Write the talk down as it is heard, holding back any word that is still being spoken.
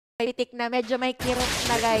titik na, medyo may kirot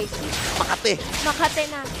na guys. Makati. Makati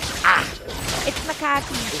na. It's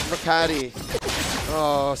Makati. It's Makati.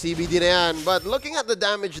 Oh, CBD na yan. But looking at the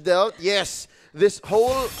damage dealt, yes, this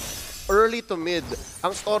whole early to mid,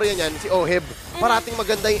 ang storya niyan, si Oheb, parating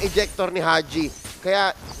maganda yung ejector ni Haji.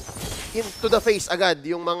 Kaya, into the face agad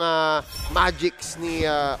yung mga magics ni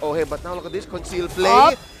Oheb. But now look at this, conceal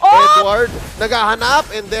play. Edward,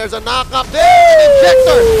 naghahanap, and there's a knock-up there.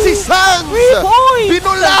 Ejector, si Sans!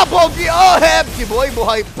 Binulabog ni Oheb! Si Boy,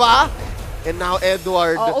 buhay pa. And now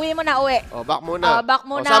Edward. Uwi mo na, uwi. Back muna. Back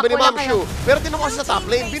muna. Sabi ni Ma'am Shu. Pero tinamo kasi sa top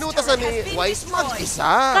lane, binutasan ni Wise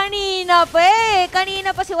mag-isa. Kanina pa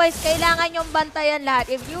Kanina pa si Wise, kailangan yung bantayan lahat.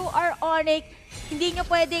 If you are Onic, hindi nyo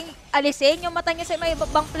pwedeng alisin yung mata nyo sa mga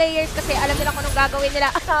ibang players kasi alam nila kung anong gagawin nila.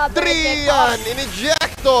 3 yan,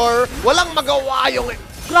 in-ejector. Walang magawa yung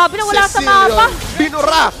grabe na, wala sa mapa.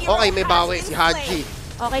 Binura. Okay, may bawi si Haji.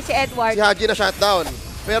 Okay, si Edward. Si Haji na shutdown.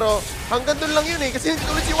 Pero hanggang doon lang yun kasi hindi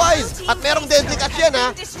tuloy si Wise. At merong deadly catch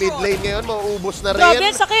yan Mid lane ngayon, mauubos na rin.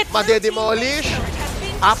 Grabe, sakit. Made-demolish.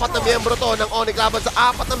 4 na miyembro to ng Onic laban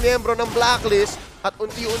sa 4 na miyembro ng Blacklist. At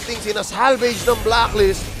unti-unting sinasalvage ng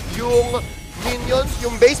Blacklist yung minions,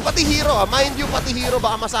 yung base, pati hero. Mind you, pati hero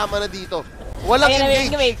baka masama na dito. Walang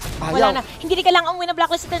engage. Wala na. Hindi ka lang ang win ng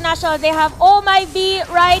Blacklist International. They have Mlbb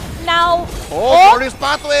right now. Forest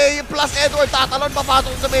pathway plus Edward. Tatalon,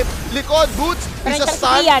 papasok sa may likod. Boots, isa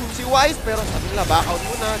stun. Si Wise, pero sabi nila, back out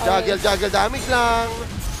muna. Juggle damage lang.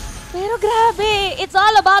 Pero grabe, it's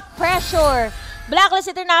all about pressure.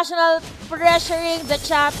 Blacklist International pressuring the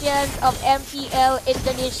champions of MPL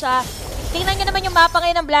Indonesia. Tingnan nyo naman yung mapa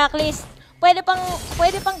ngayon ng Blacklist. Pwede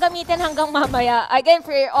pang gamitin hanggang mamaya. Again, for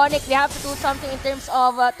Onic, they have to do something in terms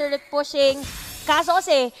of turret pushing. Kaso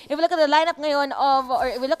kasi, if we look at the lineup ngayon or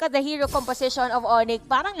if we look at the hero composition of Onic,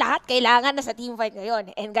 parang lahat kailangan na sa teamfight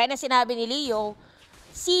ngayon. And gaya na sinabi ni Leo,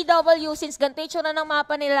 CW, since ganito yung tsura ng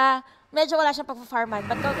mapa nila, medyo wala siyang pag-farman.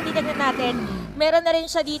 But kung tinitignan natin, meron na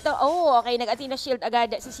rin siya dito. Okay, nag-Athena Shield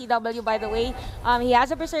agad si CW, by the way. He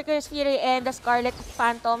has a Berserker's Fury and the Scarlet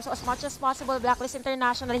Phantom. So as much as possible, Blacklist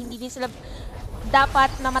International, hindi din sila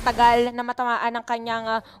dapat na matagal na matamaan ng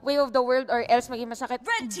kanyang Wave of the World or else maging masakit.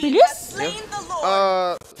 Bilis!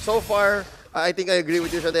 So far, I think I agree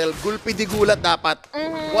with you, Chanel. Gulpi di gulat dapat.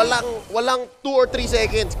 Walang 2 or 3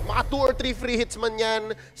 seconds. Mga 2 or 3 free hits man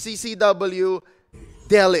yan si CW.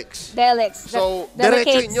 Delix. So,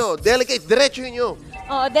 diretsuhin nyo. Diretsuhin nyo.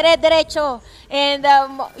 Dire-diretso. And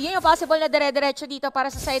yun yung possible na dire-diretso dito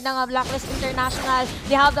para sa side ng Blacklist International.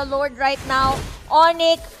 They have the Lord right now.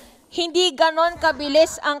 Onic, hindi ganon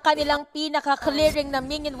kabilis ang kanilang pinaka-clearing na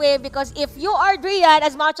minion wave because if you are Drian,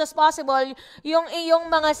 as much as possible, yung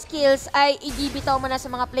iyong mga skills ay ibibitaw mo na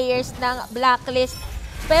sa mga players ng Blacklist.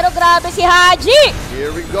 Pero grabe si Haji!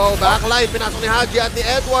 Here we go. Backline. Pinasok ni Haji at ni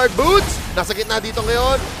Edward. Boots. Nasa gitna dito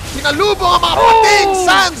ngayon. Sinalubong ang mga pating.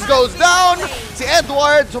 Sans goes down. Si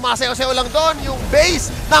Edward, sumasayaw-sayaw lang doon. Yung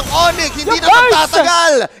base ng Onic. Hindi na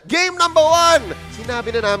magtatagal. Game number 1.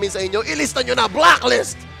 Sinabi na namin sa inyo, ilista nyo na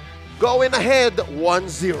Blacklist. Going ahead,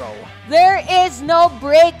 1-0. There is no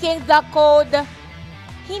breaking the code.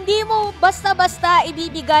 Hindi mo basta-basta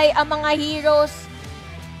ibibigay ang mga heroes.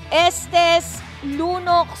 Estes,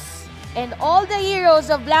 Lunox, and all the heroes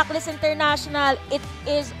of Blacklist International, it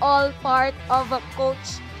is all part of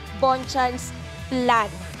Coach Bonchan's plan.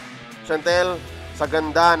 Chantel, sa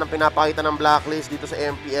ganda ng pinapakita ng Blacklist dito sa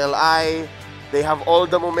MPLI, they have all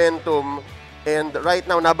the momentum. And right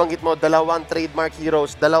now, nabanggit mo, 2 trademark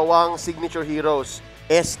heroes, 2 signature heroes,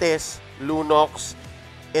 Estes, Lunox,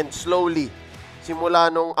 and slowly, simula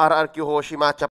nung RRQ Hoshi matchup